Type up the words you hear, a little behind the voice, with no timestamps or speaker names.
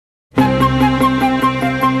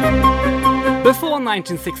Around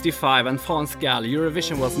 1965 and France Gall,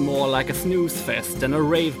 Eurovision was more like a snooze fest than a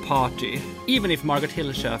rave party, even if Margot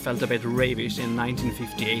Hilscher felt a bit ravish in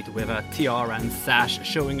 1958 with a tiara and sash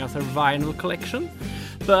showing us her vinyl collection.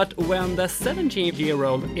 But when the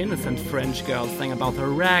 17-year-old innocent French girl sang about her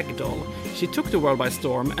rag doll, she took the world by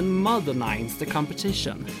storm and modernized the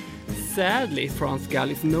competition. Sadly, France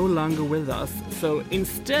Gall is no longer with us, so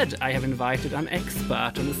instead I have invited an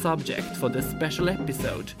expert on the subject for this special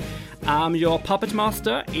episode. I'm your puppet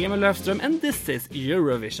master, Emil Löfström, and this is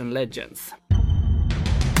Eurovision Legends.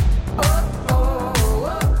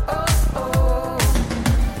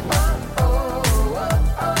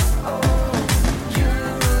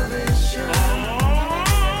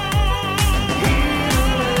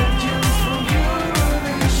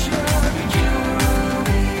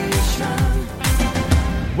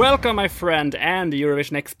 Welcome, my friend and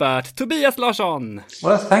Eurovision expert, Tobias Larsson.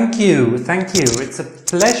 Well, thank you. It's a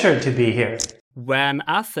pleasure to be here. When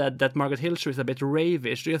I said that Margot Hilscher is a bit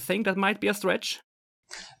ravish, do you think that might be a stretch?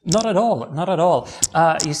 Not at all.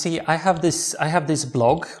 You see, I have this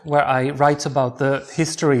blog where I write about the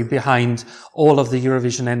history behind all of the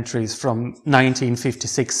Eurovision entries from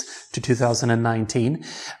 1956 to 2019.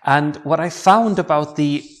 And what I found about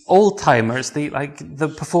the old-timers,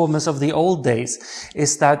 the performers of the old days,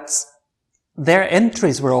 is that their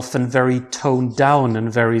entries were often very toned down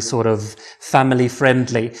and very sort of family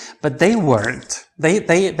friendly, but they weren't.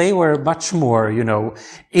 They were much more,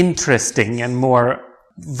 interesting and more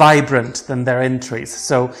vibrant than their entries.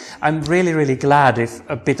 So I'm really, really glad if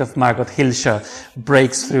a bit of Margot Hilscher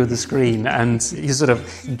breaks through the screen and you sort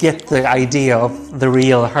of get the idea of the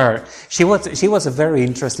real her. She was a very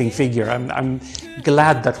interesting figure. I'm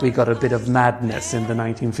glad that we got a bit of madness in the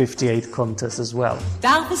 1958 contest as well.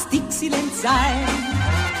 Darf es Dixieland sein?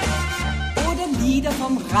 Oder Lieder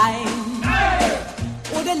vom Rhein?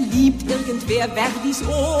 Oder liebt irgendwer Verdis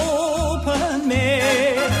Open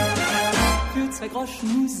Meer?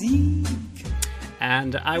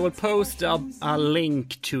 And I will post a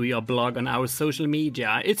link to your blog on our social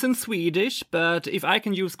media. It's in Swedish, but if I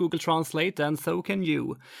can use Google Translate, then so can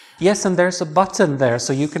you. Yes, and there's a button there,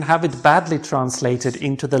 so you can have it badly translated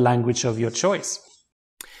into the language of your choice.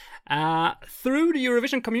 Through the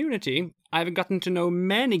Eurovision community, I've gotten to know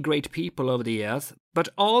many great people over the years, but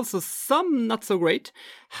also some not so great.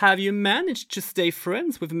 Have you managed to stay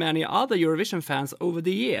friends with many other Eurovision fans over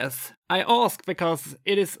the years? I ask because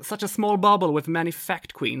it is such a small bubble with many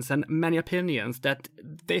fact queens and many opinions that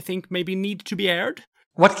they think maybe need to be aired.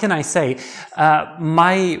 What can I say?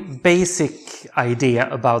 My basic idea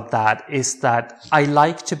about that is that I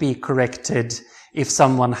like to be corrected if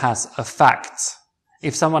someone has a fact.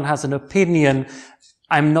 If someone has an opinion,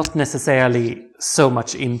 I'm not necessarily so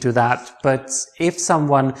much into that. But if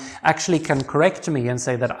someone actually can correct me and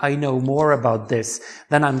say that I know more about this,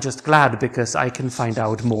 then I'm just glad because I can find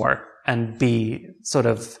out more and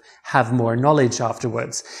have more knowledge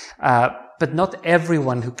afterwards. But not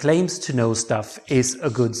everyone who claims to know stuff is a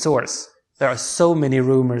good source. There are so many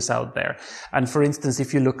rumors out there. And for instance,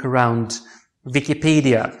 if you look around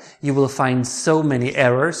Wikipedia, you will find so many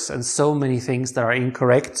errors and so many things that are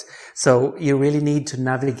incorrect. So you really need to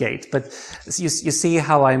navigate. But you see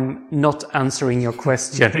how I'm not answering your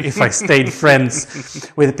question if I stayed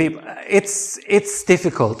friends with people. It's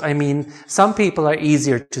difficult. I mean, some people are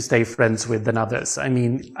easier to stay friends with than others. I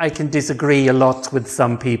mean, I can disagree a lot with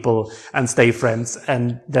some people and stay friends.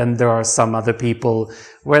 And then there are some other people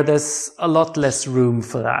where there's a lot less room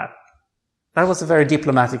for that. That was a very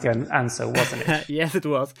diplomatic answer, wasn't it? Yes, it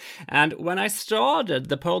was. And when I started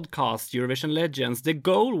the podcast Eurovision Legends, the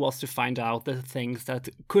goal was to find out the things that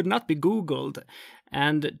could not be Googled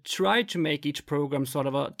and try to make each program sort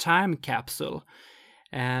of a time capsule.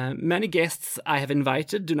 Many guests I have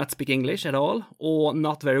invited do not speak English at all, or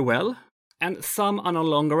not very well. And some are no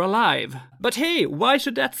longer alive. But hey, why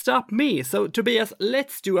should that stop me? So Tobias,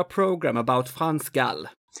 let's do a program about France Gall.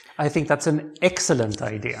 I think that's an excellent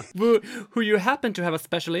idea. Who you happen to have a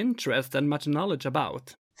special interest and much knowledge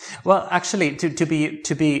about. Well, actually, to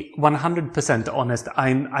be 100% honest,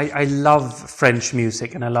 I love French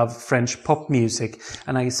music and I love French pop music,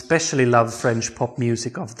 and I especially love French pop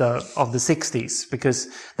music of the 60s because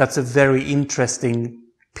that's a very interesting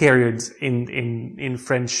period in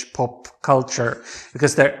French pop culture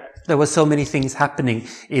because there were so many things happening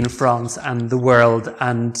in France and the world,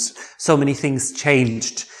 and so many things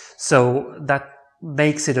changed. So that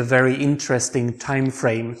makes it a very interesting time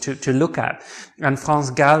frame to look at. And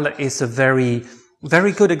France Gall is a very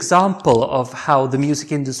very good example of how the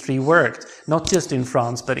music industry worked, not just in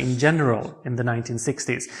France, but in general in the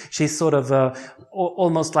 1960s. She's sort of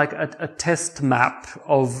almost like a test map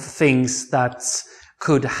of things that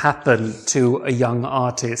could happen to a young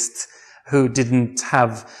artist who didn't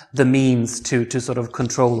have the means to sort of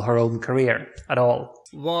control her own career at all.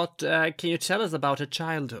 What can you tell us about her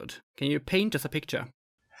childhood? Can you paint us a picture?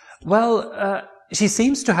 Well, she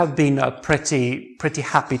seems to have been a pretty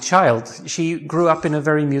happy child. She grew up in a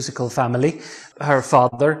very musical family. Her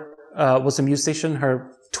father was a musician.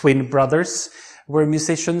 Her twin brothers were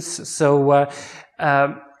musicians. So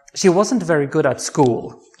she wasn't very good at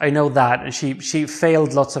school. I know that. And she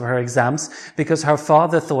failed lots of her exams because her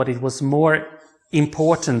father thought it was more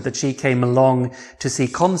important that she came along to see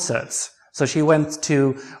concerts. So she went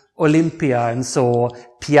to Olympia and saw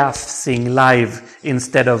Piaf sing live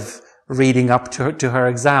instead of reading up to her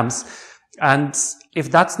exams. And if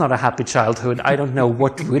that's not a happy childhood, I don't know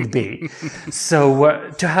what would be.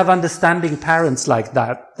 So to have understanding parents like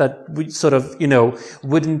that would sort of,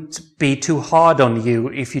 wouldn't be too hard on you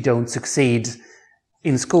if you don't succeed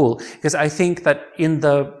in school. Because I think that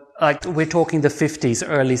we're talking the 50s,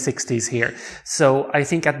 early 60s here. So I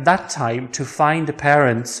think at that time, to find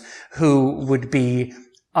parents who would be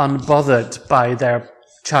unbothered by their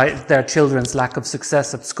children's lack of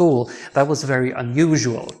success at school, that was very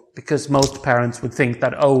unusual, because most parents would think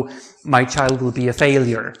that, my child will be a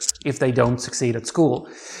failure if they don't succeed at school.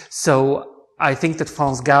 So I think that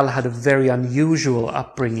France Gall had a very unusual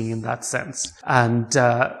upbringing in that sense. And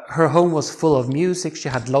her home was full of music. She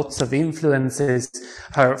had lots of influences.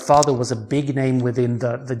 Her father was a big name within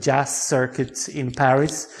the jazz circuit in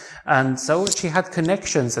Paris. And so she had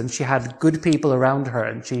connections and she had good people around her,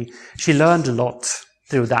 and she learned a lot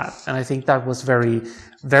through that. And I think that was very,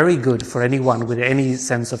 very good for anyone with any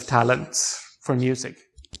sense of talent for music.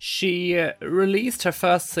 She released her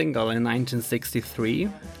first single in 1963,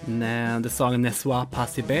 the song Ne sois pas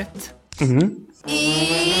si bête. Mm-hmm.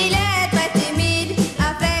 Il est très timide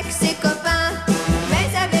avec ses copains,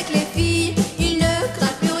 mais avec les filles, il ne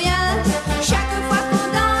craint plus rien. Chaque fois qu'on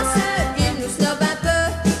danse, il nous snobe un peu,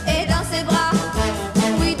 et dans ses bras,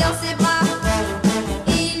 oui dans ses bras,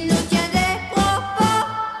 il nous tient des propos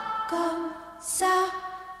comme ça.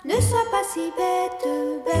 Ne sois pas si bête,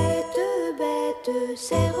 bête, bête,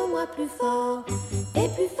 serre-moi plus fort, et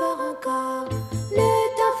plus fort encore. Ne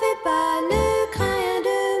t'en fais pas, ne crains rien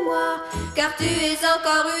de moi, car tu es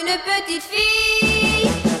encore une petite fille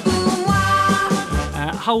pour moi.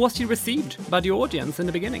 How was she received by the audience in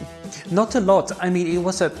the beginning? Not a lot. I mean, it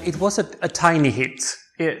was a tiny hit,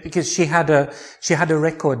 because she had a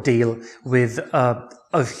record deal with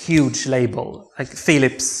a huge label, like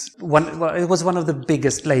Philips. It was one of the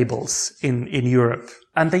biggest labels in Europe.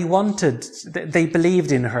 And they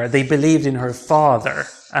believed in her. They believed in her father.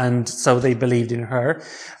 And so they believed in her.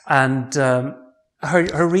 And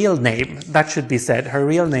her real name, that should be said, her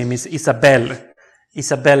real name is Isabelle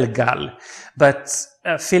Gall. But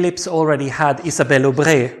Philips already had Isabelle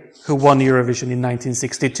Aubray, who won Eurovision in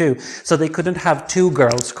 1962. So they couldn't have two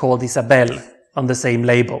girls called Isabelle on the same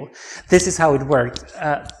label. This is how it worked.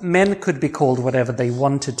 Men could be called whatever they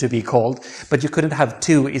wanted to be called, but you couldn't have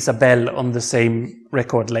two Isabelle on the same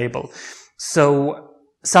record label. So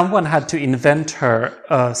someone had to invent her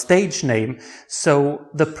stage name. So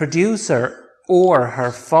the producer or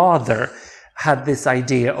her father had this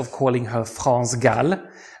idea of calling her France Gall,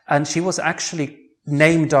 and she was actually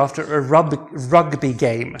named after a rugby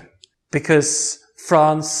game, because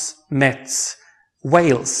France met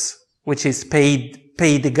Wales, which is Pays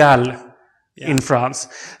de Galles in France.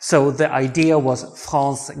 So the idea was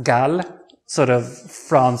France Gall, sort of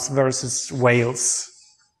France versus Wales.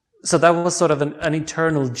 So that was sort of an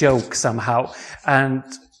eternal joke somehow. And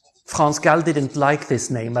France Gall didn't like this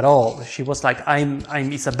name at all. She was like, I'm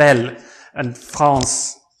Isabelle, and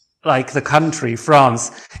France, like the country,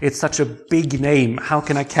 France, it's such a big name. How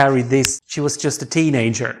can I carry this? She was just a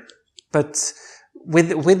teenager. But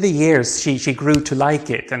with the years, she grew to like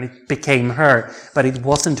it, and it became her, but it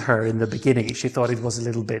wasn't her in the beginning. She thought it was a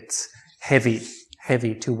little bit heavy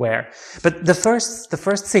to wear. But the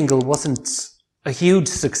first single wasn't a huge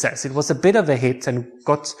success. It was a bit of a hit and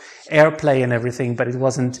got airplay and everything, but it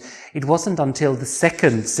wasn't until the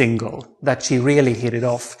second single that she really hit it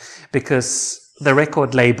off, because the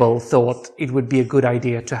record label thought it would be a good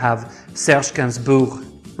idea to have Serge Gainsbourg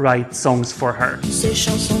write songs for her. Ces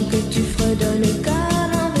chansons que tu fredonnes,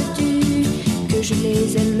 comment veux-tu que je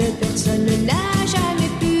les aime? Personne n'a jamais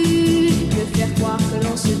pu me faire croire que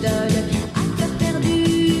l'on se donne à cœur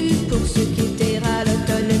perdu pour ce qui t'ira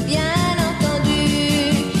l'automne, bien entendu.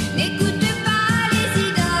 N'écoute pas les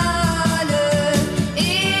idoles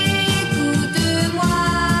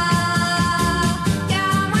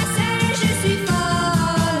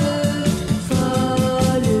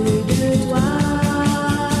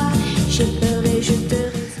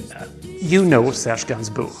you know Serge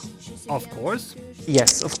Gainsbourg. Of course.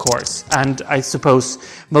 Yes, of course. And I suppose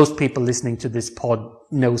most people listening to this pod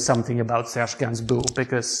know something about Serge Gainsbourg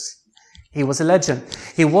because he was a legend.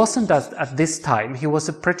 He wasn't at this time. He was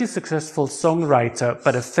a pretty successful songwriter,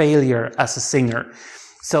 but a failure as a singer.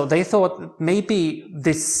 So they thought maybe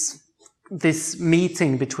this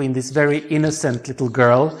meeting between this very innocent little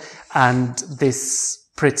girl and this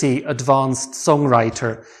pretty advanced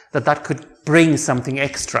songwriter, that could bring something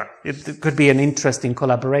extra. It could be an interesting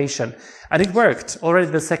collaboration. And it worked. Already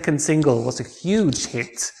the second single was a huge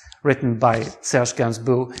hit written by Serge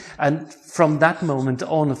Gainsbourg. And from that moment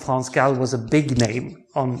on, France Gall was a big name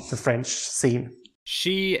on the French scene.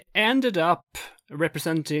 She ended up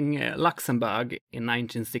representing Luxembourg in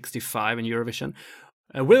 1965 in Eurovision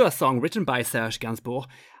with a song written by Serge Gainsbourg.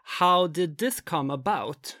 How did this come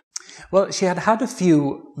about? Well, she had a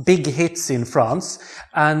few big hits in France,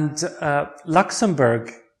 and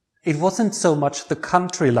Luxembourg, it wasn't so much the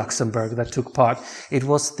country Luxembourg that took part. It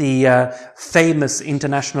was the famous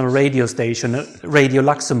international radio station, Radio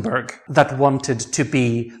Luxembourg, that wanted to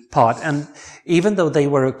be part. And even though they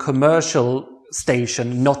were a commercial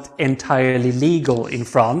station, not entirely legal in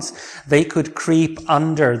France, they could creep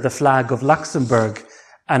under the flag of Luxembourg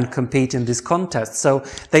and compete in this contest. So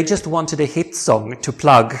they just wanted a hit song to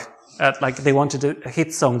plug. They wanted a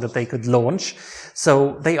hit song that they could launch.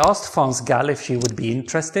 So they asked France Gall if she would be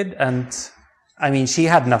interested. And I mean, she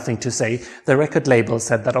had nothing to say. The record label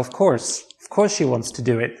said that, of course she wants to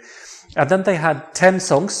do it. And then they had 10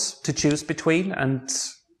 songs to choose between, and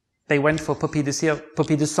they went for Poupée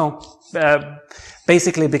de Sang,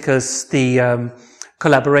 basically because the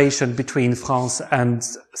collaboration between France and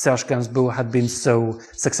Serge Gainsbourg had been so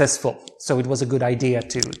successful. So it was a good idea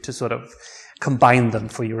to sort of combine them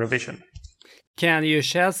for Eurovision. Can you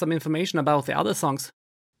share some information about the other songs?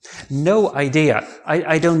 No idea.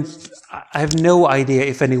 I have no idea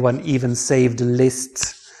if anyone even saved a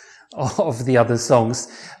list of the other songs.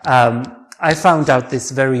 I found out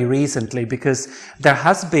this very recently because there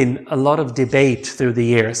has been a lot of debate through the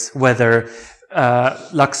years whether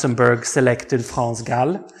Luxembourg selected France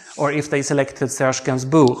Gall or if they selected Serge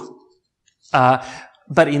Gainsbourg.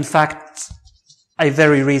 But in fact, I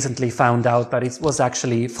very recently found out that it was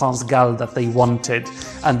actually France Gall that they wanted,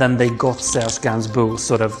 and then they got Serge Gainsbourg,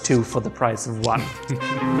 sort of 2 for the price of 1. Je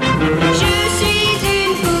suis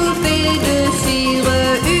une poupée de cire,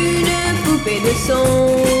 une poupée de son.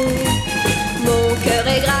 Mon cœur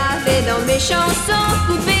est gravé dans mes chansons,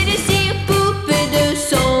 poupée de cire, poupée de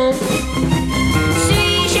son.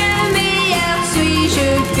 Suis-je meilleure, suis-je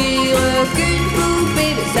pire qu'une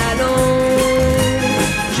poupée de salon?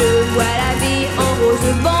 Je vois la vie en rose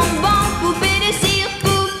bonbon, poupée de cire,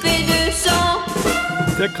 poupée de son.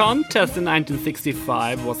 The contest in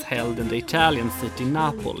 1965 was held in the Italian city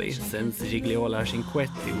Napoli, since Gigliola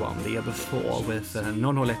Cinquetti won the year before with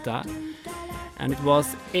Nonnoletta. And it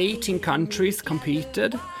was 18 countries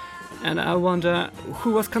competed, and I wonder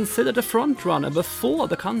who was considered a frontrunner before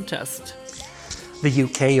the contest? The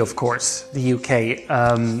UK, of course. The UK.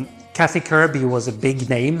 Kathy Kirby was a big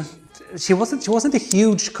name. She wasn't a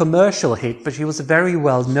huge commercial hit, but she was very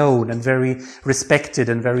well known and very respected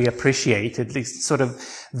and very appreciated, at least sort of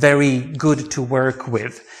very good to work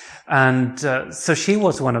with. And so she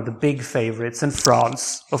was one of the big favorites, and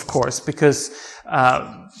France, of course, because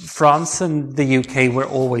France and the UK were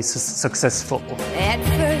always successful. At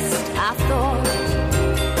first I thought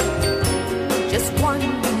just one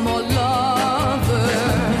more lover,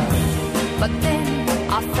 but then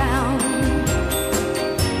I found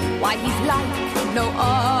why he's like no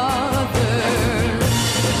other.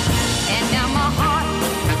 And now my heart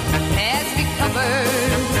has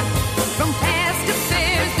recovered from past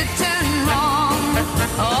affairs that turned wrong.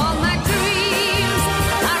 All my dreams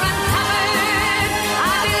are uncovered.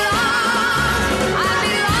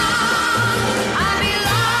 I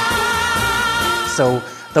belong. So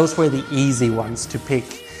those were the easy ones to pick.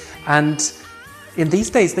 And in these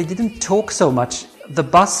days, they didn't talk so much. The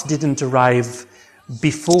bus didn't arrive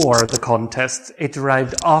before the contest. It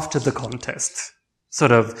arrived after the contest.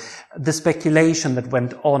 Sort of the speculation that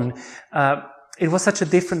went on. It was such a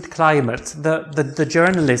different climate. The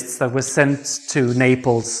journalists that were sent to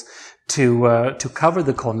Naples to cover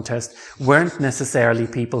the contest weren't necessarily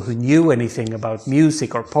people who knew anything about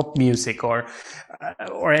music or pop music or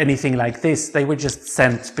anything like this. They were just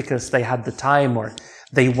sent because they had the time or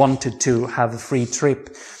they wanted to have a free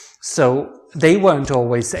trip. So they weren't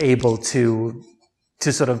always able to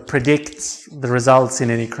sort of predict the results in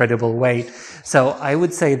any credible way. So I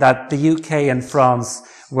would say that the UK and France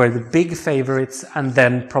were the big favorites, and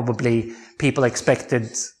then probably people expected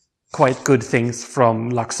quite good things from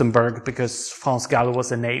Luxembourg because France Gall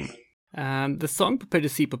was a name. The song Pour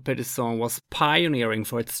Petit Pour Petit Song was pioneering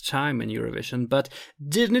for its time in Eurovision, but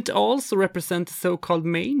didn't it also represent the so-called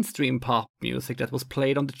mainstream pop music that was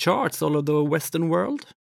played on the charts all over the Western world?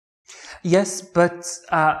 Yes, but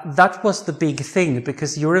that was the big thing,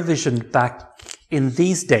 because Eurovision back in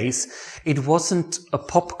these days, it wasn't a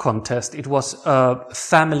pop contest, it was a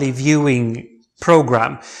family viewing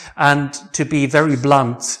program. And to be very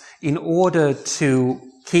blunt, in order to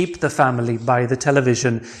keep the family by the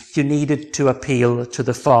television, you needed to appeal to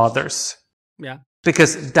the fathers. Yeah.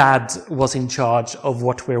 Because dad was in charge of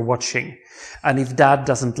what we're watching. And if dad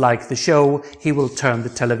doesn't like the show, he will turn the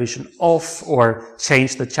television off or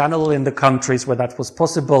change the channel in the countries where that was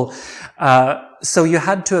possible. So you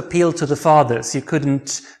had to appeal to the fathers. You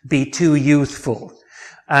couldn't be too youthful.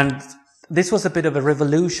 And this was a bit of a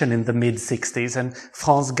revolution in the mid-60s, and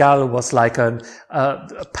France Gall was like a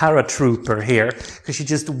paratrooper here, because she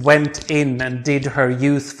just went in and did her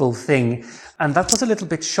youthful thing. And that was a little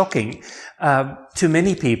bit shocking to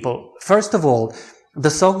many people. First of all, the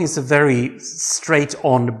song is a very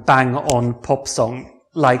straight-on, bang-on pop song,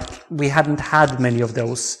 like we hadn't had many of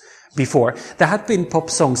those before. There had been pop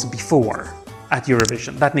songs before at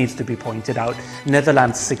Eurovision. That needs to be pointed out.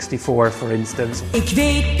 Netherlands 64, for instance. Ik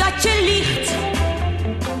weet dat je liegt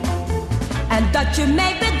en dat je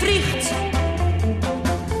mij bedriegt,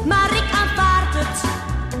 maar ik aanvaard het,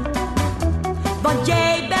 want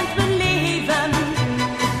jij bent mijn leven.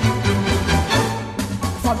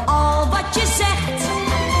 Van al wat je zegt,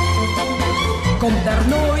 komt er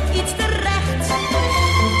nooit iets terecht.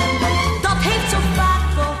 Dat heeft zo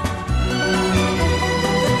vaak toch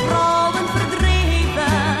vertrouwen verdreven.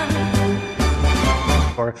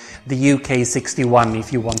 Or the UK 61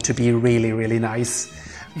 if you want to be really, really nice.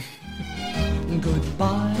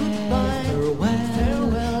 Goodbye,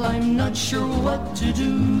 farewell, I'm not sure what to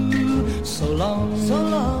do. So long,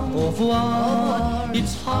 au revoir,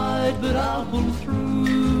 it's hard but I'll pull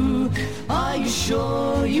through. Are you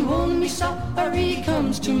sure you won't be sorry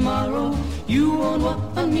comes tomorrow? You won't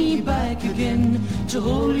want me back again to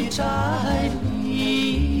hold you tightly.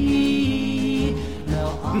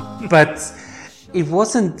 But it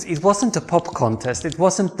wasn't a pop contest. It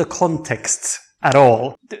wasn't the context at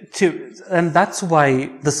all. And that's why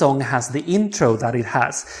the song has the intro that it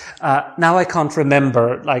has. Now I can't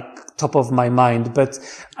remember, like, top of my mind, but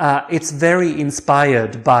it's very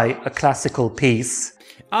inspired by a classical piece.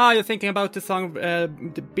 Ah, you're thinking about the song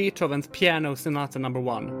Beethoven's Piano Sonata No.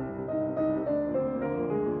 1.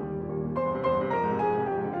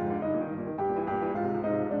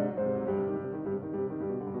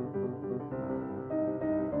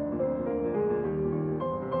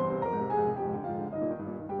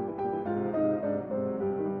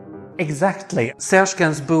 Exactly. Serge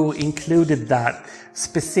Gainsbourg included that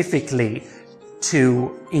specifically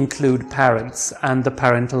to include parents and the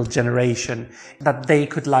parental generation, that they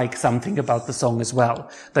could like something about the song as well,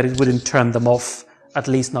 that it wouldn't turn them off, at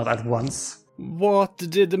least not at once. What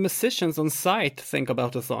did the musicians on site think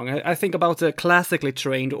about the song? I think about a classically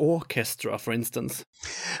trained orchestra, for instance.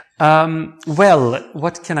 Well,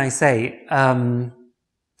 what can I say?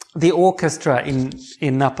 The orchestra in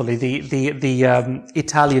Napoli, the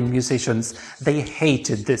Italian musicians, they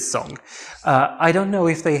hated this song. I don't know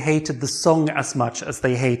if they hated the song as much as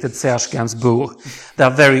they hated Serge Gainsbourg. There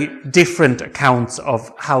are very different accounts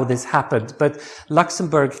of how this happened, but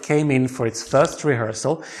Luxembourg came in for its first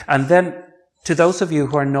rehearsal, and then, to those of you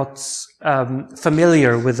who are not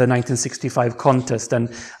familiar with the 1965 contest, and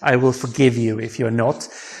I will forgive you if you're not,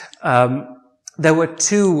 there were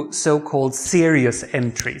two so-called serious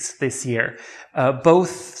entries this year.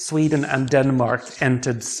 Both Sweden and Denmark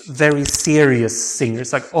entered very serious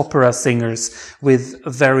singers, like opera singers with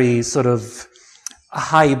very sort of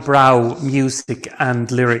highbrow music and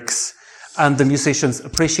lyrics. And the musicians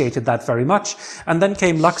appreciated that very much. And then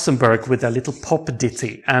came Luxembourg with a little pop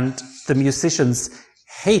ditty, and the musicians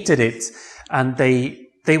hated it. And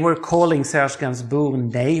they were calling Serge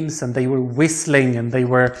Gainsbourg names, and they were whistling, and they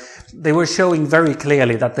were showing very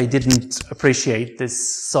clearly that they didn't appreciate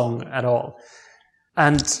this song at all.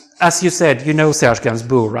 And as you said, you know Serge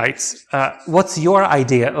Gainsbourg, right? What's your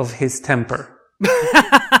idea of his temper?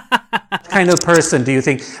 What kind of person do you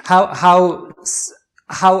think?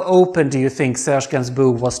 How open do you think Serge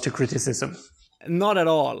Gainsbourg was to criticism? Not at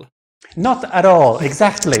all. Not at all,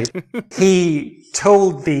 exactly. He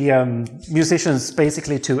told the musicians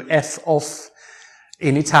basically to F off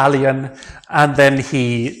in Italian, and then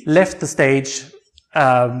he left the stage,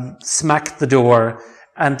 smacked the door,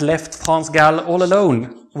 and left France Gall all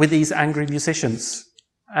alone with these angry musicians.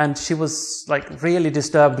 And she was like really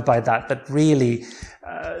disturbed by that. That really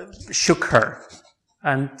shook her.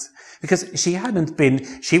 And because she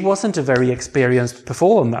wasn't a very experienced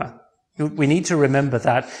performer. We need to remember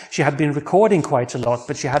that. She had been recording quite a lot,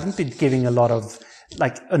 but she hadn't been giving an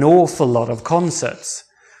awful lot of concerts.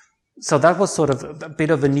 So that was sort of a bit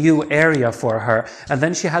of a new area for her. And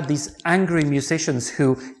then she had these angry musicians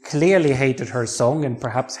who clearly hated her song and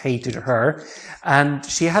perhaps hated her. And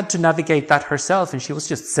she had to navigate that herself, and she was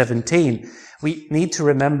just 17. We need to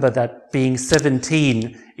remember that being 17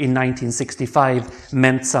 in 1965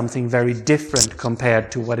 meant something very different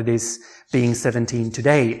compared to what it is being 17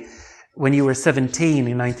 today. When you were 17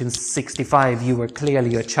 in 1965, you were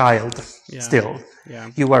clearly a child still.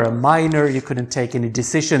 Yeah. You were a minor, you couldn't take any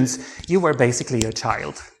decisions, you were basically a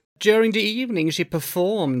child. During the evening, she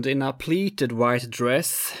performed in a pleated white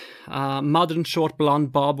dress, a modern short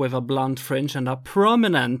blonde bob with a blonde fringe and a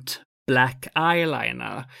prominent black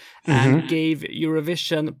eyeliner, and gave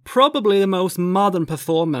Eurovision probably the most modern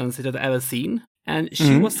performance it had ever seen. And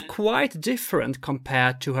she was quite different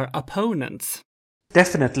compared to her opponents.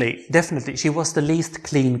 Definitely. She was the least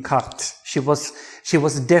clean cut. She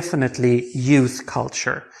was definitely youth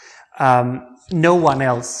culture. No one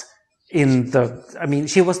else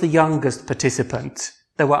she was the youngest participant.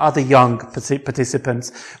 There were other young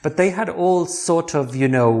participants, but they had all sort of,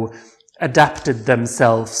 adapted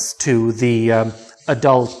themselves to the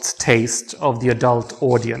adult taste of the adult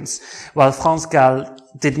audience. While France Gall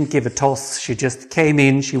didn't give a toss. She just came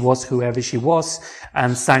in, she was whoever she was,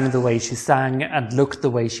 and sang the way she sang, and looked the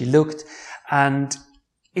way she looked. And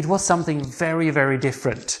it was something very, very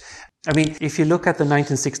different. I mean, if you look at the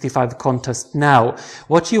 1965 contest now,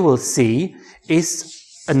 what you will see is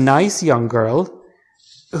a nice young girl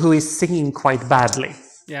who is singing quite badly.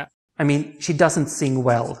 Yeah. I mean, she doesn't sing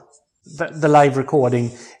well. The live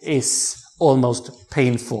recording is almost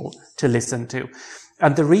painful to listen to.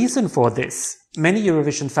 And the reason for this, many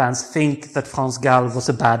Eurovision fans think that France Gall was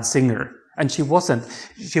a bad singer. And she wasn't.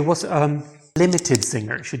 She was a limited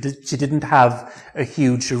singer. She didn't have a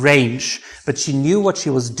huge range, but she knew what she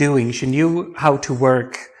was doing. She knew how to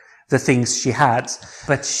work the things she had.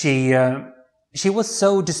 But she was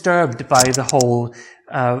so disturbed by the whole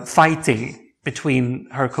fighting between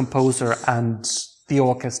her composer and the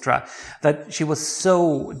orchestra that she was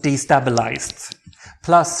so destabilized.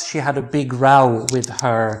 Plus, she had a big row with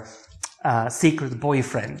her secret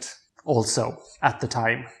boyfriend also at the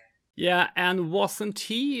time. Yeah, and wasn't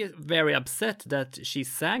he very upset that she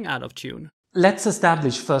sang out of tune? Let's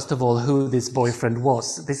establish, first of all, who this boyfriend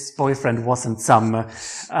was. This boyfriend wasn't some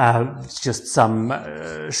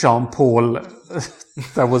Jean-Paul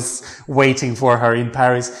that was waiting for her in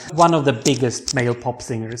Paris. One of the biggest male pop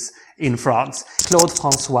singers in France, Claude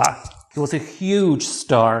François. He was a huge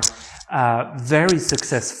star, very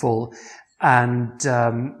successful, and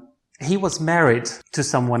he was married to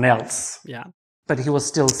someone else. Yeah. But he was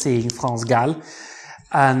still seeing France Gall.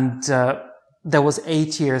 And there was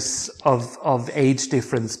 8 years of age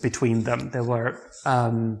difference between them. There were,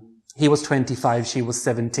 he was 25, she was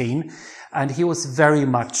 17, and he was very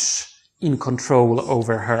much in control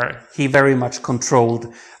over her. He very much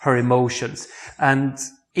controlled her emotions. And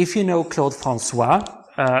if you know Claude François,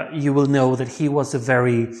 you will know that he was a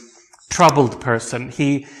very troubled person.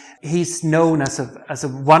 He's known as a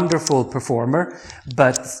wonderful performer,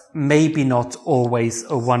 but maybe not always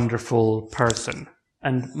a wonderful person.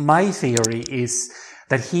 And my theory is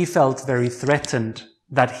that he felt very threatened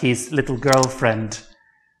that his little girlfriend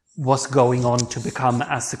was going on to become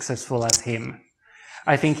as successful as him.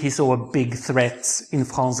 I think he saw a big threat in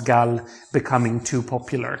France Gall becoming too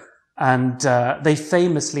popular. And they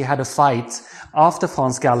famously had a fight after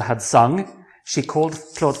France Gall had sung. She called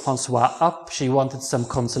Claude François up. She wanted some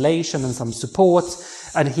consolation and some support,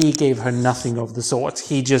 and he gave her nothing of the sort.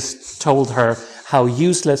 He just told her how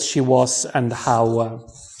useless she was and how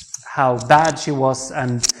bad she was,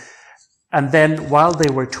 and then while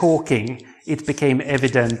they were talking, it became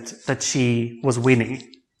evident that she was winning.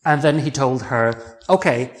 And then he told her,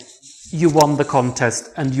 "Okay, you won the contest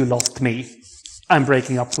and you lost me. I'm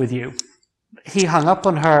breaking up with you." He hung up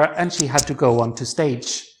on her, and she had to go onto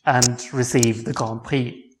stage and receive the Grand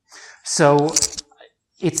Prix. So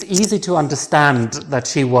it's easy to understand that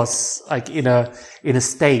she was like in a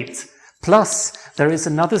state. Plus, there is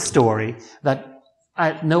another story that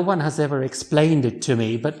no one has ever explained it to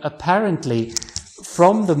me, but apparently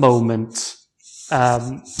from the moment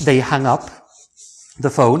they hung up the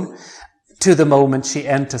phone to the moment she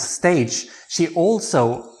enters stage, she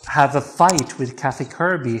also have a fight with Kathy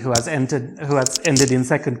Kirby, who has ended in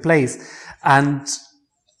second place, and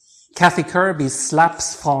Kathy Kirby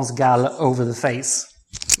slaps France Gall over the face.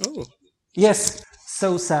 Oh. Yes,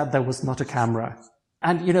 so sad there was not a camera.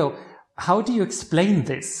 And, how do you explain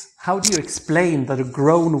this? How do you explain that a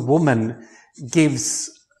grown woman gives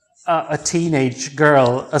a teenage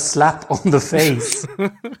girl a slap on the face?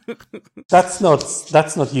 That's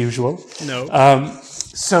not usual. No.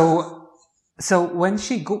 So when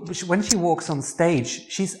she walks on stage,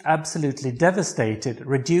 she's absolutely devastated,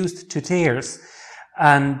 reduced to tears,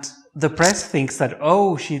 and the press thinks that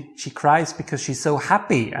she cries because she's so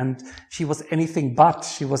happy, and she was anything but.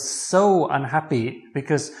 She was so unhappy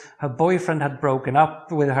because her boyfriend had broken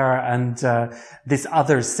up with her, and this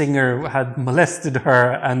other singer had molested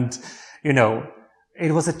her, and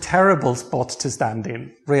it was a terrible spot to stand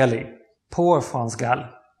in. Really, poor France Gall.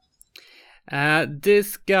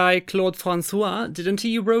 This guy, Claude François, didn't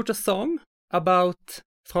he wrote a song about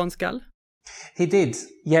France Gall? He did,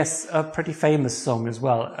 yes, a pretty famous song as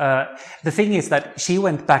well. The thing is that she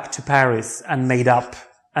went back to Paris and made up,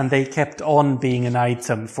 and they kept on being an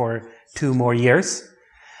item for 2 more years.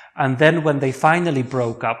 And then when they finally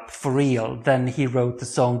broke up for real, then he wrote the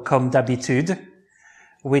song Comme d'habitude,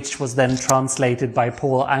 which was then translated by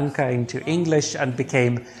Paul Anka into English and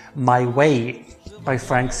became My Way by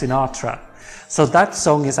Frank Sinatra. So that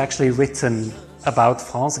song is actually written about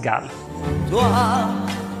France Gall. Toi,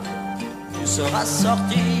 tu seras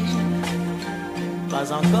sorti,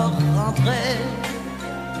 pas encore rentré,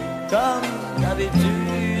 comme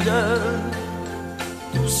d'habitude,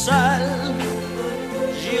 tout seul,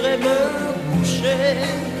 j'irai me coucher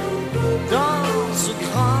dans ce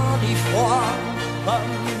grand lit froid,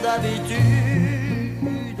 comme d'habitude,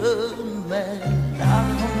 mes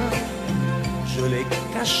larmes, je les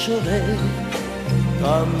cacherai.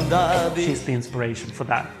 She's the inspiration for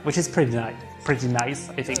that, which is pretty nice,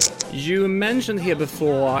 I think. You mentioned here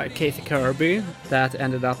before Kathy Kirby, that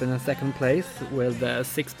ended up in a second place with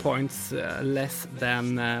 6 points less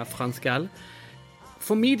than France Gall.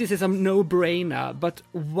 For me, this is a no-brainer, but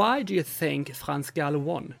why do you think France Gall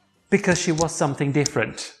won? Because she was something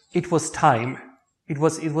different. It was time. It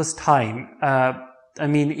was time. I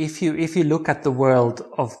mean, if you look at the world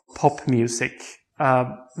of pop music,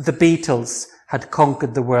 the Beatles had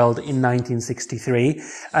conquered the world in 1963,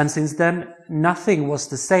 and since then nothing was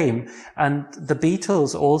the same. And the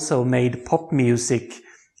Beatles also made pop music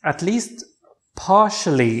at least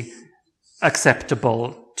partially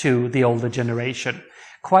acceptable to the older generation.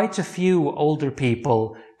 Quite a few older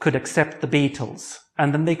people could accept the Beatles,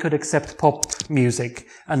 and then they could accept pop music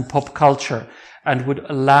and pop culture, and would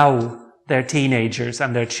allow their teenagers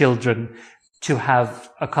and their children to have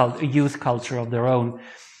a youth culture of their own.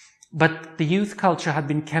 But the youth culture had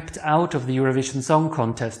been kept out of the Eurovision Song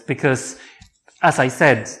Contest because, as I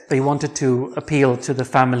said, they wanted to appeal to the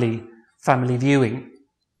family viewing.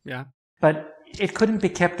 Yeah. But it couldn't be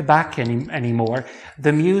kept back anymore.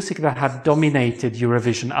 The music that had dominated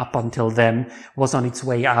Eurovision up until then was on its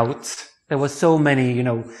way out. There were so many,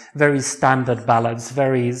 very standard ballads,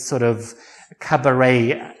 very sort of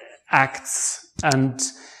cabaret acts, and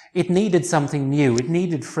it needed something new. It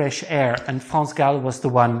needed fresh air, and France Gall was the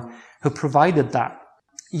one who provided that.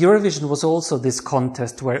 Eurovision was also this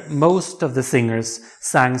contest where most of the singers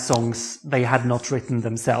sang songs they had not written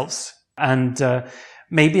themselves. And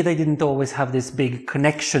maybe they didn't always have this big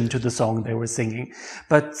connection to the song they were singing.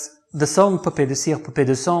 But the song Poupée de cire, Poupée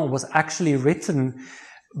de sang was actually written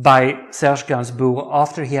by Serge Gainsbourg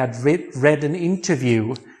after he had read an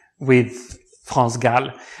interview with France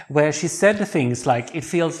Gall, where she said things like, "It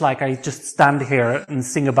feels like I just stand here and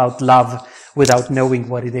sing about love without knowing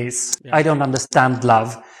what it is. Yeah. I don't understand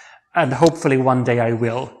love, and hopefully one day I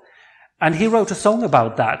will." And he wrote a song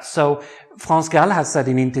about that. So France Gall has said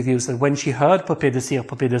in interviews that when she heard Poupée de cire,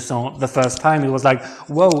 Poupée de sang the first time, it was like,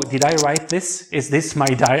 "Whoa, did I write this? Is this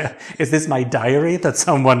my diary that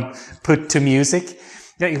someone put to music?"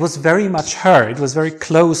 Yeah, it was very much her. It was very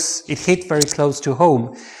close. It hit very close to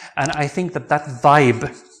home. And I think that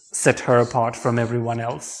vibe set her apart from everyone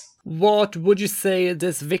else. What would you say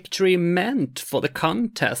this victory meant for the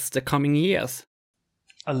contest the coming years?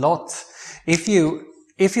 A lot. If you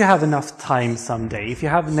have enough time someday, if you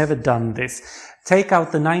have never done this, take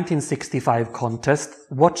out the 1965 contest,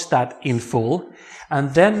 watch that in full,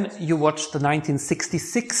 and then you watch the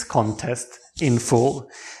 1966 contest in full,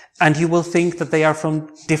 and you will think that they are from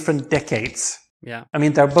different decades. Yeah. I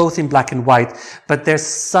mean, they're both in black and white, but there's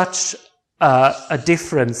such a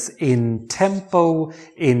difference in tempo,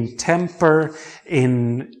 in temper,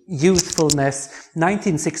 in youthfulness.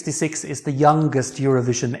 1966 is the youngest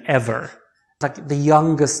Eurovision ever. Like the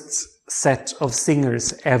youngest set of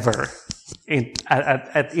singers ever in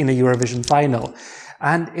a Eurovision final.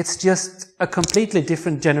 And it's just a completely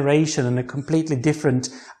different generation and a completely different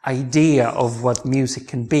idea of what music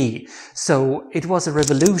can be. So it was a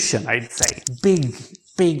revolution, I'd say.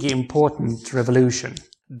 Big, important revolution.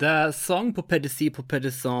 The song Pour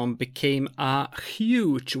Pédicon became a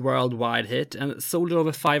huge worldwide hit and sold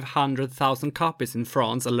over 500,000 copies in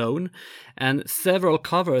France alone, and several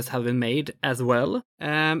covers have been made as well.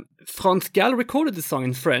 France Gall recorded the song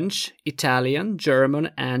in French, Italian,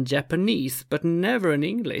 German and Japanese, but never in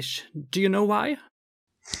English. Do you know why?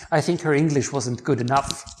 I think her English wasn't good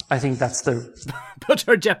enough. I think that's the... But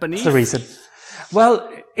her Japanese? the reason. Well,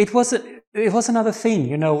 it was another thing,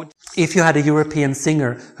 you know. If you had a European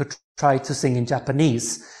singer who tried to sing in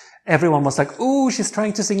Japanese, everyone was like, "Ooh, she's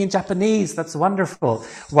trying to sing in Japanese. That's wonderful."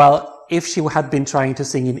 Well, if she had been trying to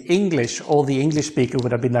sing in English, all the English speakers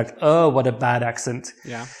would have been like, "Oh, what a bad accent."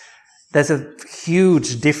 Yeah. There's a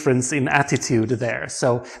huge difference in attitude there.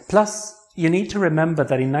 So, plus, you need to remember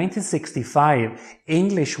that in 1965,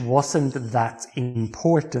 English wasn't that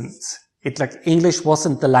important. English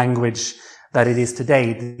wasn't the language that it is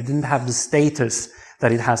today. It didn't have the status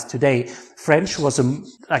that it has today. French was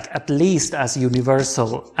at least as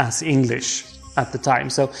universal as English at the time.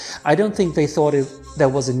 So I don't think they thought there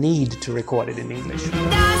was a need to record it in English. Das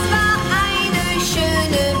war eine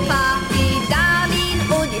schöne Party, Darlin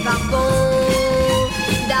und die Barbon.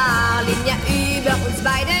 Darlin, ja, über uns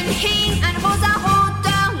beiden hing ein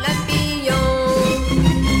rosa-roter Lampion.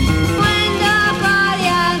 Quando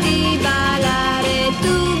voglia di ballare,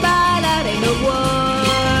 tu ballare lo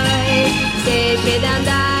vuoi. Se c'è da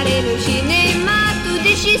andare in un cinema, tu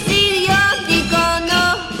decidi, io dico no.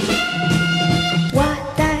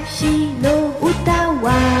 Watashi no uta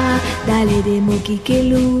wa誰でも聞け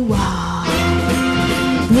るわ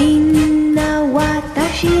みんな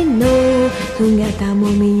私の姿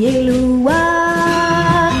も見える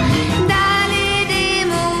わ誰で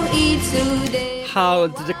もいつでも How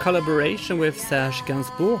did the collaboration with Serge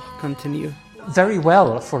Gainsbourg continue? Very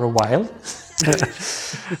well for a while.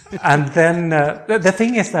 And then the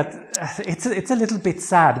thing is that it's a little bit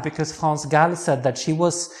sad because France Gall said that she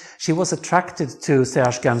was attracted to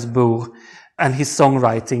Serge Gainsbourg and his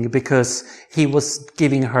songwriting because he was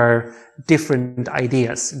giving her different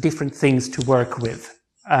ideas, different things to work with.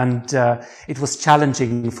 And it was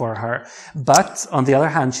challenging for her. But on the other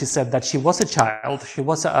hand, she said that she was a child. She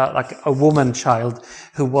was a woman child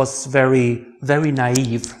who was very, very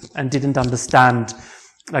naive and didn't understand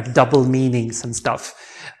double meanings and stuff.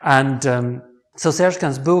 And so Serge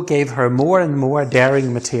Gainsbourg gave her more and more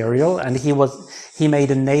daring material, and he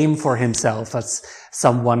made a name for himself as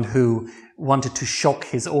someone who wanted to shock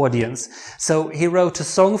his audience. So he wrote a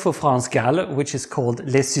song for France Gall, which is called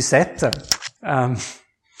Les Sucettes.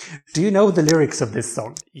 Do you know the lyrics of this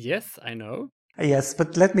song? Yes, I know. Yes,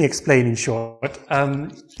 but let me explain in short.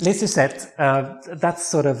 Les Sucettes, that's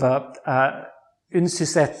sort of une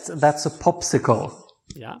sucette, that's a popsicle.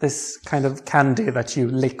 Yeah. This kind of candy that you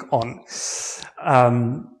lick on.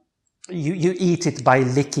 You eat it by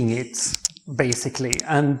licking it, basically.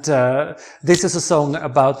 And this is a song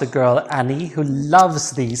about the girl Annie who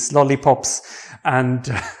loves these lollipops and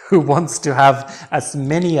who wants to have as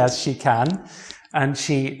many as she can. And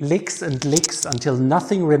she licks and licks until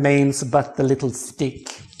nothing remains but the little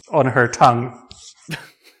stick on her tongue.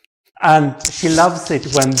 And she loves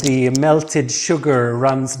it when the melted sugar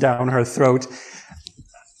runs down her throat.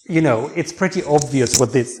 You know, it's pretty obvious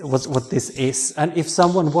what this is. And if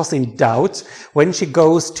someone was in doubt, when she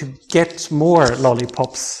goes to get more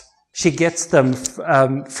lollipops, she gets them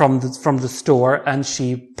from the store and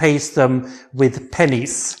she pays them with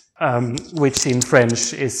pennies. Which in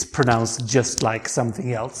French is pronounced just like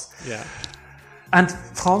something else. Yeah. And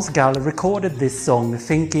France Gall recorded this song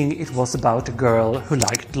thinking it was about a girl who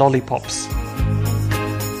liked lollipops.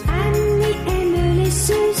 Annie aime les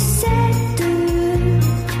sucettes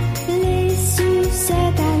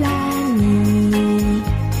à la nuit,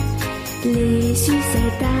 les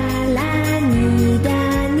sucettes à la nuit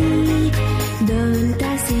d'Annie donnent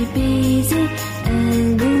à ses baisers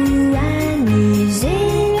un goût amusé.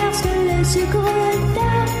 Sucre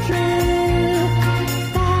d'orge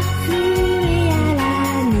parfumé à la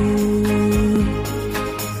nuit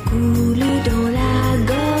coule dans la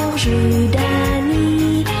gorge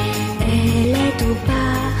d'Annie. Elle est au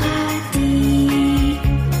paradis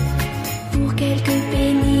pour quelques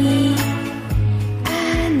pennies.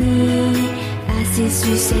 Annie a ses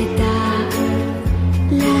sucettes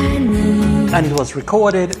à la nuit. And it was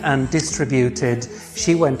recorded and distributed.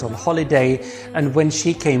 She went on holiday, and when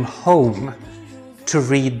she came home to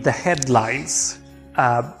read the headlines,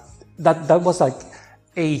 that was like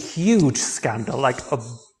a huge scandal, like a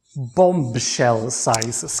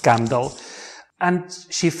bombshell-size scandal. And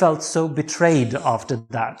she felt so betrayed after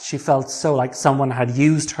that. She felt so like someone had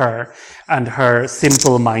used her and her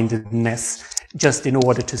simple-mindedness just in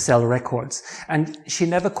order to sell records. And she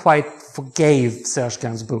never quite forgave Serge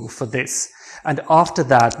Gainsbourg for this. And after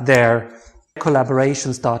that, their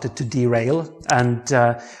collaboration started to derail. And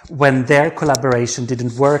when their collaboration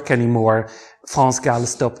didn't work anymore, France Gall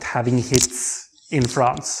stopped having hits in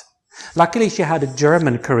France. Luckily, she had a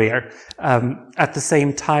German career. At the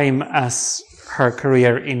same time as her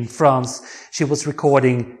career in France, she was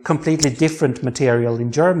recording completely different material in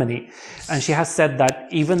Germany. And she has said that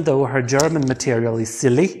even though her German material is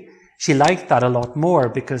silly, she liked that a lot more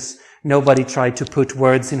because nobody tried to put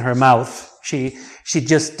words in her mouth. She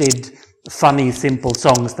just did funny, simple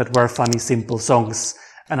songs that were funny, simple songs.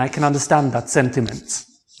 And I can understand that sentiment.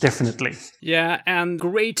 Definitely. Yeah, and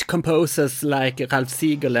great composers like Ralph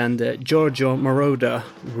Siegel and Giorgio Moroder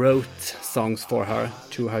wrote songs for her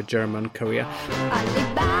to her German career.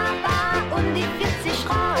 Alibaba und die 40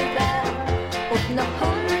 Räuber und noch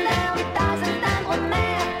 100.000 andere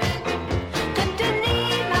mehr. Könnte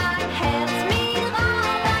nie mein Herz mir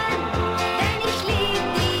rauben, denn ich lieb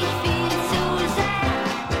dich viel zu sehr.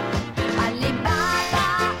 Alibaba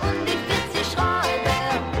und die 40 Räuber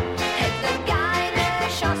hätten keine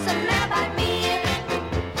Chance mehr bei mir,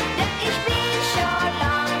 denn ich bin schon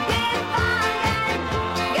lang gefangen,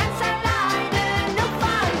 ganz alleine nur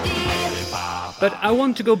von dir. But I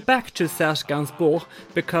want to go back to Serge Gainsbourg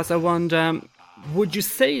because I wonder, would you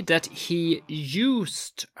say that he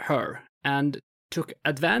used her and took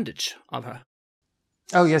advantage of her?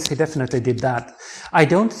 Oh yes, he definitely did that. I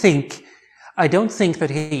don't think that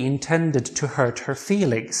he intended to hurt her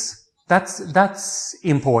feelings. That's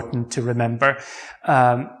important to remember.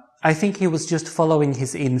 I think he was just following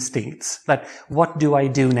his instincts. That what do I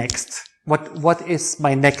do next? What is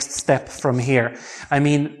my next step from here? I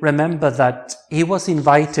mean, remember that he was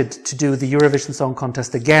invited to do the Eurovision Song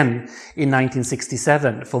Contest again in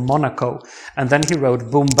 1967 for Monaco. And then he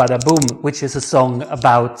wrote Boom Bada Boom, which is a song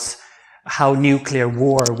about how nuclear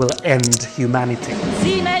war will end humanity.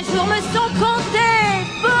 Si mes jours me sont comptés,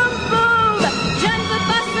 boum boum, je ne veux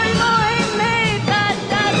pas seulement aimer,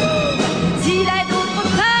 badaboum. S'il est d'autres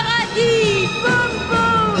paradis, boum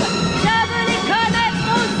boum, je veux les connaître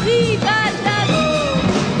aussi, badaboum.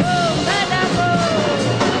 Boum badaboum,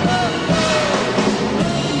 boum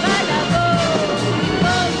boum, badaboum,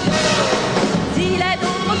 boum boum. S'il est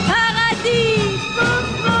d'autres paradis, boum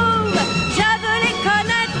boum, je veux les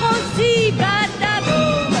connaître aussi,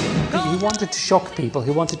 badaboum. He wanted to shock people.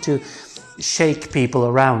 He wanted to shake people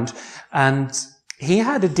around. And he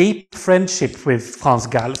had a deep friendship with France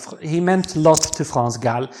Gall. He meant a lot to France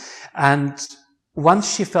Gall. And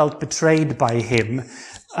once she felt betrayed by him,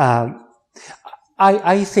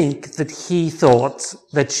 I think that he thought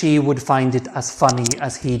that she would find it as funny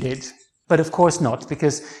as he did. But of course not,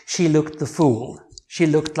 because she looked the fool. She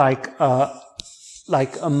looked like a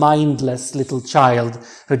mindless little child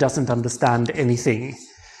who doesn't understand anything.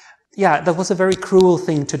 Yeah, that was a very cruel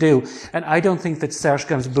thing to do. And I don't think that Serge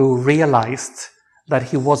Gainsbourg realized that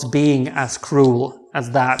he was being as cruel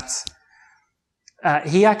as that.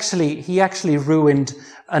 He actually ruined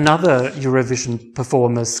another Eurovision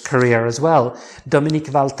performer's career as well.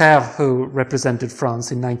 Dominique Walter, who represented France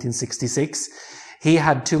in 1966, he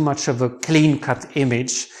had too much of a clean-cut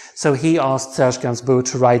image. So he asked Serge Gainsbourg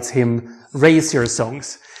to write him racier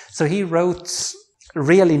songs. So he wrote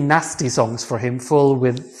really nasty songs for him,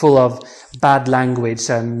 full of bad language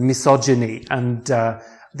and misogyny, and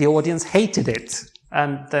the audience hated it.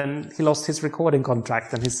 And then he lost his recording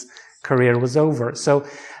contract and his career was over. So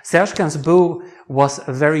Serge Gainsbourg was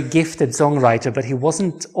a very gifted songwriter, but he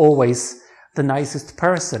wasn't always the nicest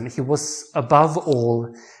person. He was above all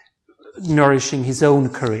nourishing his own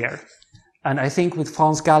career. And I think with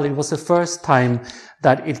France Gall, it was the first time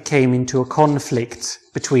that it came into a conflict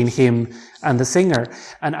between him and the singer.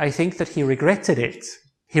 And I think that he regretted it.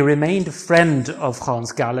 He remained a friend of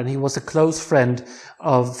France Gall, and he was a close friend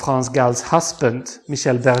of France Gall's husband,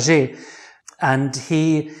 Michel Berger. And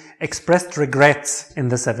he expressed regret in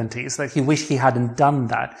the 70s, that he wished he hadn't done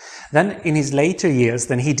that. Then in his later years,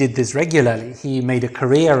 then he did this regularly. He made a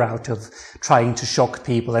career out of trying to shock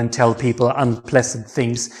people and tell people unpleasant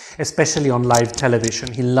things, especially on live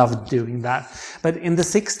television. He loved doing that. But in the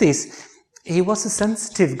 60s, he was a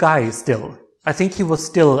sensitive guy still. I think he was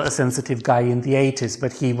still a sensitive guy in the 80s,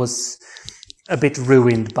 but he was a bit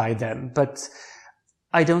ruined by then. But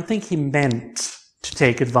I don't think he meant to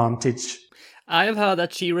take advantage. I've heard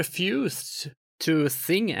that she refused to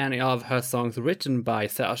sing any of her songs written by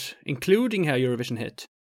Serge, including her Eurovision hit.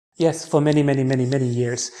 Yes, for many, many, many, many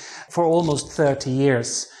years. For almost 30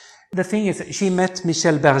 years. The thing is, she met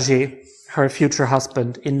Michel Berger, her future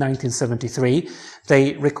husband, in 1973.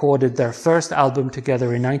 They recorded their first album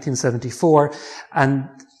together in 1974, and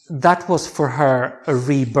that was for her a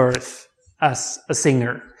rebirth as a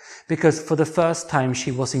singer, because for the first time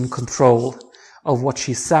she was in control of what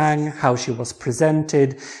she sang, how she was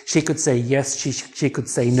presented. She could say yes, she could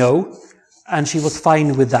say no, and she was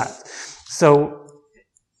fine with that. So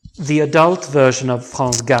the adult version of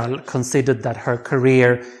France Gall considered that her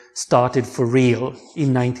career started for real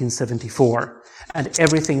in 1974, and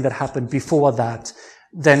everything that happened before that,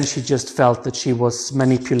 then she just felt that she was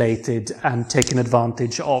manipulated and taken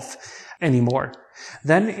advantage of anymore.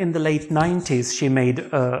 Then in the late 90s, she made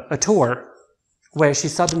a tour where she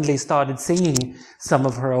suddenly started singing some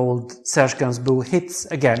of her old Serge Gainsbourg hits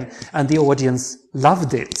again, and the audience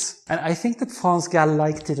loved it. And I think that France Gall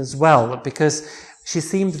liked it as well, because she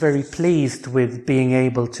seemed very pleased with being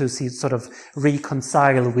able to sort of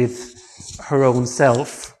reconcile with her own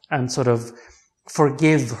self and sort of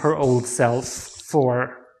forgive her old self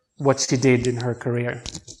for what she did in her career.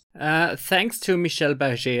 Thanks to Michel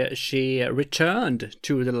Berger, she returned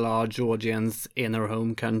to the large audience in her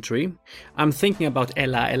home country. I'm thinking about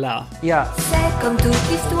Ella Ella. Yeah. C'est comme toute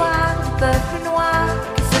l'histoire du peuple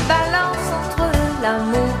noir qui se balance entre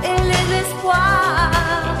l'amour et les espoirs.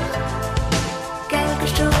 Quelque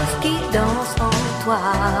chose qui danse en toi.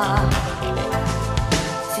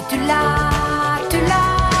 Si tu l'as, tu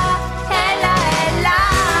l'as. Ella, Ella.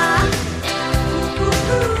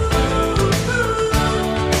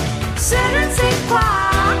 C'est je ne sais quoi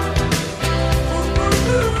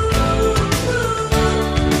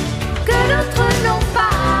que d'autres n'ont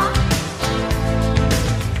pas,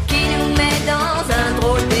 qui nous met dans un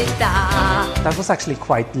drôle d'état. That was actually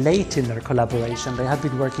quite late in their collaboration. They had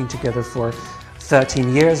been working together for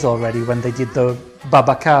 13 years already when they did the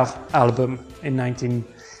Babacar album in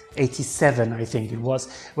 1987, I think it was,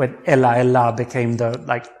 when Ella Ella became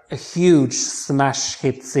a huge smash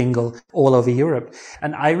hit single all over Europe.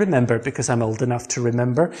 And I remember, because I'm old enough to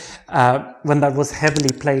remember, when that was heavily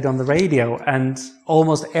played on the radio, and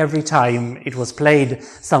almost every time it was played,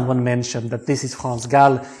 someone mentioned that this is France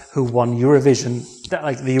Gall who won Eurovision,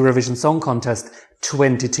 the Eurovision Song Contest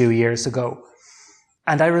 22 years ago.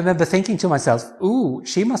 And I remember thinking to myself, ooh,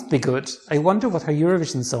 she must be good. I wonder what her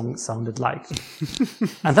Eurovision song sounded like.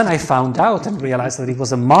 And then I found out and realized that it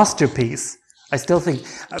was a masterpiece. I still think,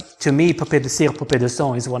 to me, Poupée de Cire, Poupée de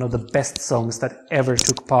Sang is one of the best songs that ever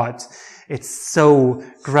took part. It's so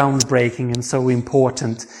groundbreaking and so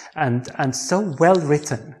important and so well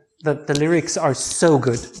written that the lyrics are so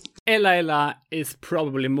good. Ella Ella is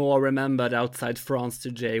probably more remembered outside France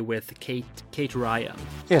today with Kate Ryan.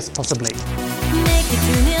 Yes, possibly. Mais que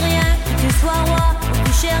tu n'es rien, que tu sois roi, que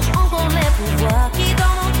tu cherches encore les pouvoirs qui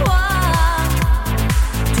dorment en toi.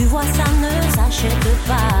 Tu vois, ça ne s'achète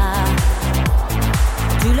pas.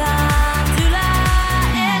 Tu l'as, Ella,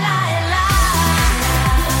 Ella.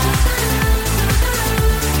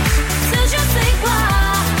 C'est je sais quoi.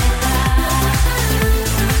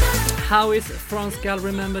 How is France Gall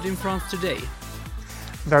remembered in France today?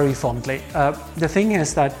 Very fondly. The thing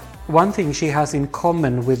is that one thing she has in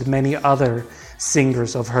common with many other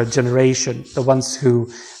singers of her generation, the ones who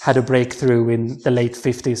had a breakthrough in the late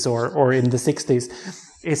 50s or in the 60s,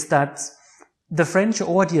 is that the French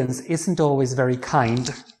audience isn't always very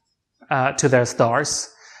kind to their stars.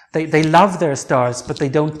 They love their stars, but they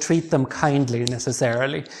don't treat them kindly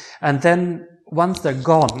necessarily. And then once they're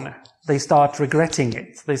gone, they start regretting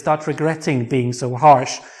it. They start regretting being so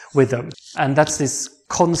harsh with them. And that's this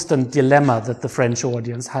constant dilemma that the French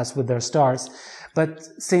audience has with their stars. But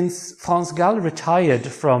since France Gall retired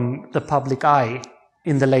from the public eye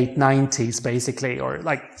in the late 90s, basically, or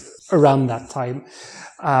like around that time,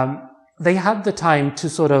 they had the time to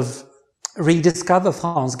sort of rediscover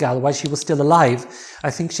France Gall while she was still alive. I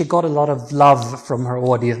think she got a lot of love from her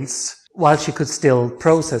audience while she could still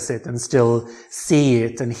process it and still see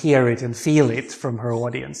it and hear it and feel it from her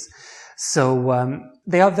audience. So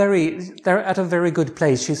they're at a very good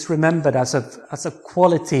place. She's remembered as a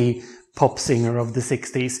quality pop singer of the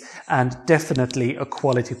 60s and definitely a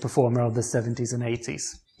quality performer of the 70s and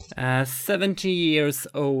 80s. 70 years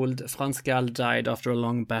old, France Gall died after a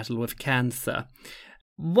long battle with cancer.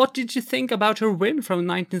 What did you think about her win from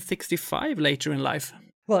 1965 later in life?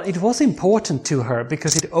 Well, it was important to her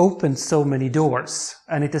because it opened so many doors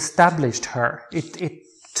and it established her. It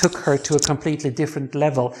took her to a completely different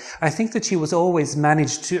level. I think that she always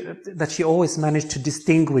managed to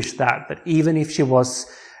distinguish that even if she was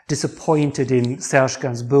disappointed in Serge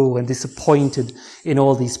Gainsbourg and disappointed in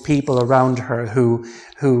all these people around her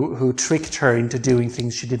who tricked her into doing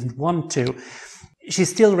things she didn't want to. She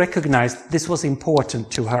still recognized this was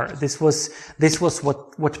important to her. This was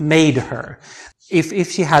what made her.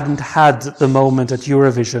 If she hadn't had the moment at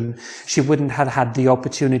Eurovision, she wouldn't have had the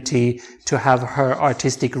opportunity to have her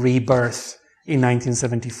artistic rebirth in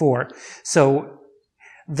 1974. So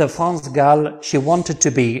the France Gall she wanted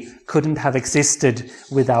to be couldn't have existed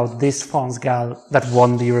without this France Gall that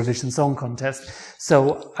won the Eurovision Song Contest.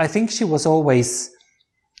 So I think she was always,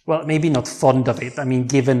 well, maybe not fond of it. I mean,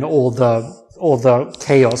 given all the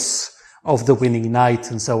chaos of the winning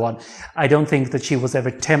night and so on, I don't think that she was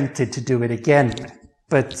ever tempted to do it again.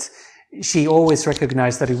 But she always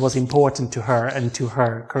recognized that it was important to her and to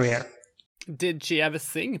her career. Did she ever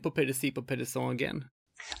sing På Pédessi på Pédesson again?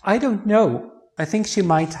 I don't know. I think she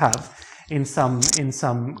might have in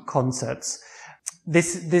some concerts.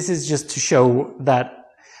 This is just to show that,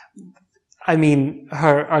 I mean,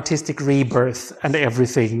 her artistic rebirth and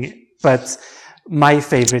everything, but my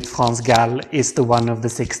favorite France Gall is the one of the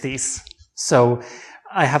 60s. So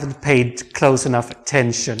I haven't paid close enough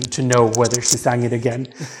attention to know whether she sang it again.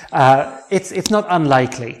 It's not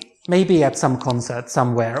unlikely. Maybe at some concert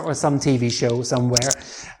somewhere or some TV show somewhere.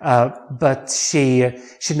 But she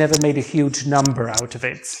never made a huge number out of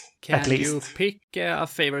it, at least. Can you pick a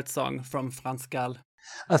favorite song from France Gall?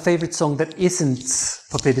 A favorite song that isn't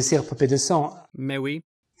På Pédessi på Pédesson? Mais oui.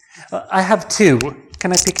 I have two.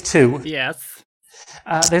 Can I pick two? Yes.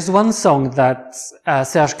 There's one song that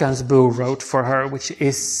Serge Gainsbourg wrote for her, which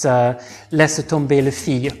is Laisse tomber les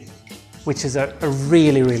filles, which is a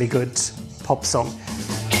really, really good pop song.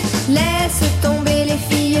 Laisse tomber les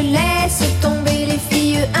filles,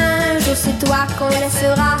 un jour c'est toi qu'on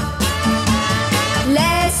laissera.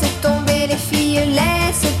 Laisse tomber les filles,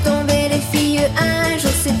 un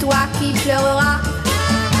jour c'est toi qui pleureras.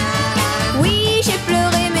 Oui, j'ai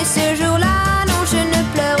pleuré, mais ce jour-là, non, je ne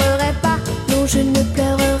pleurerai pas. Non, je ne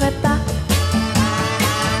pleurerai pas.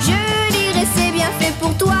 Je dirai c'est bien fait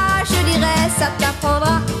pour toi, je dirai ça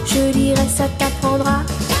t'apprendra, je dirai ça t'apprendra.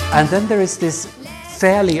 And then there is this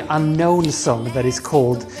fairly unknown song that is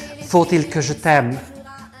called Faut-il que je t'aime,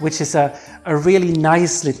 which is a really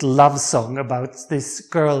nice little love song about this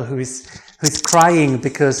girl who's crying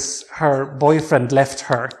because her boyfriend left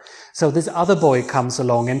her. So this other boy comes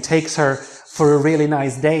along and takes her for a really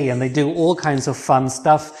nice day, and they do all kinds of fun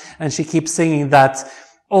stuff, and she keeps singing that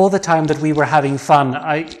all the time that we were having fun,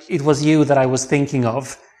 it was you that I was thinking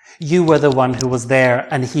of. You were the one who was there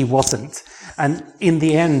and he wasn't. And in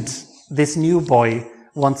the end, this new boy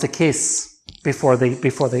wants a kiss before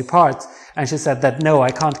they part, and she said that no,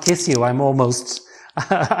 I can't kiss you. I'm almost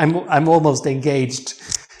engaged.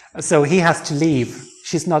 So he has to leave.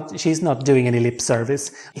 She's not doing any lip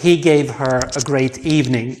service. He gave her a great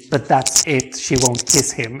evening, but that's it. She won't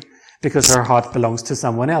kiss him because her heart belongs to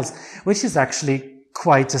someone else, which is actually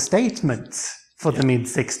quite a statement for the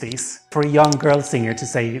mid-60s for a young girl singer to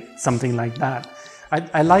say something like that.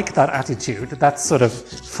 I like that attitude. That's sort of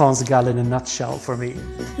France Gall in a nutshell for me.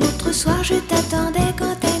 L'autre soir, je t'attendais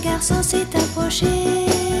quand un garçon s'est approché.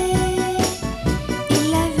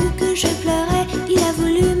 Il a vu que je pleurais, il a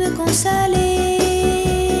voulu me consoler.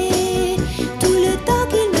 Tout le temps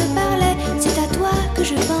qu'il me parlait, c'est à toi que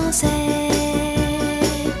je pensais.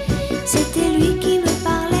 C'était lui qui me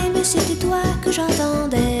parlait, mais c'était toi que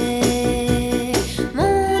j'entendais.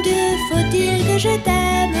 Mon Dieu, faut-il que je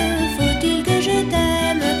t'aime? Faut-il que je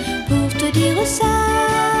t'aime pour te dire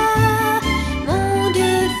ça? Mon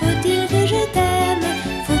Dieu, faut-il que je t'aime?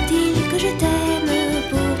 Faut-il que je t'aime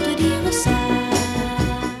pour te dire ça?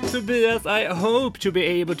 Tobias, I hope to be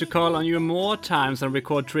able to call on you more times and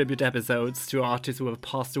record tribute episodes to artists who have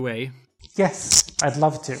passed away. Yes, I'd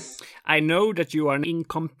love to. I know that you are an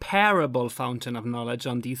incomparable fountain of knowledge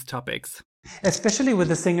on these topics. Especially with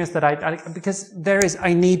the singers that because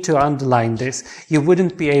I need to underline this. You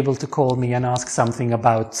wouldn't be able to call me and ask something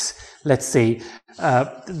about, let's see,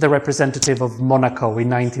 the representative of Monaco in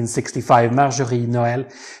 1965, Marjorie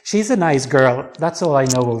Noël. She's a nice girl. That's all I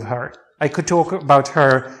know of her. I could talk about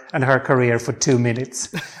her and her career for 2 minutes.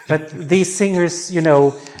 But these singers,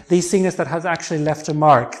 these singers that has actually left a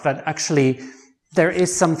mark, that actually there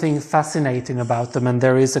is something fascinating about them and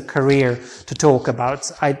there is a career to talk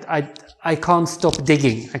about. I can't stop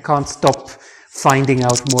digging. I can't stop finding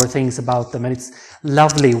out more things about them. And it's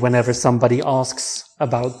lovely whenever somebody asks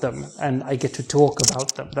about them and I get to talk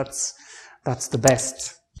about them. That's the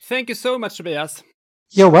best. Thank you so much, Tobias.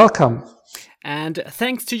 You're welcome. And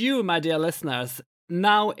thanks to you, my dear listeners.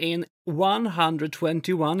 Now in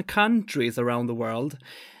 121 countries around the world,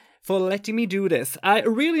 for letting me do this. I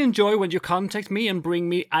really enjoy when you contact me and bring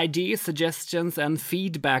me ideas, suggestions, and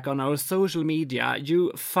feedback on our social media.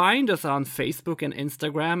 You find us on Facebook and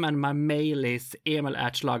Instagram, and my mail is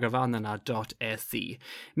emil@schlagervannarna.se.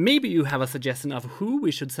 Maybe you have a suggestion of who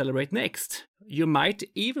we should celebrate next. You might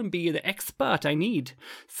even be the expert I need.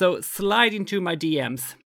 So slide into my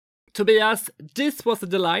DMs. Tobias, this was a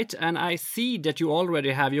delight, and I see that you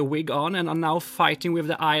already have your wig on and are now fighting with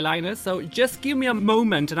the eyeliner, so just give me a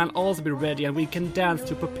moment and I'll also be ready and we can dance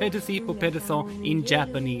to Popedesi Popedison in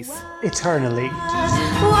Japanese. Eternally.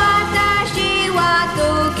 Watashi wa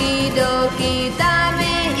tokidoki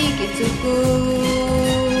tame iketsuku.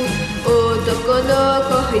 Otoko no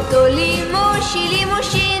ko hitori mo shiri mo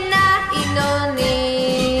shinai no ni.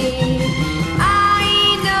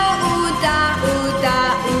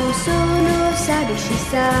 寂し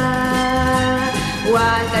さ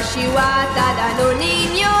私はただの人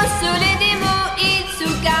形それでもいつ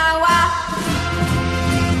かは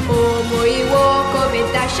思いを込め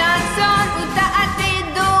たシャンソン歌って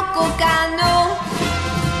どこかの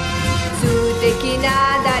素敵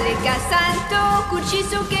な誰かさんと口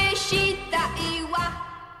づけして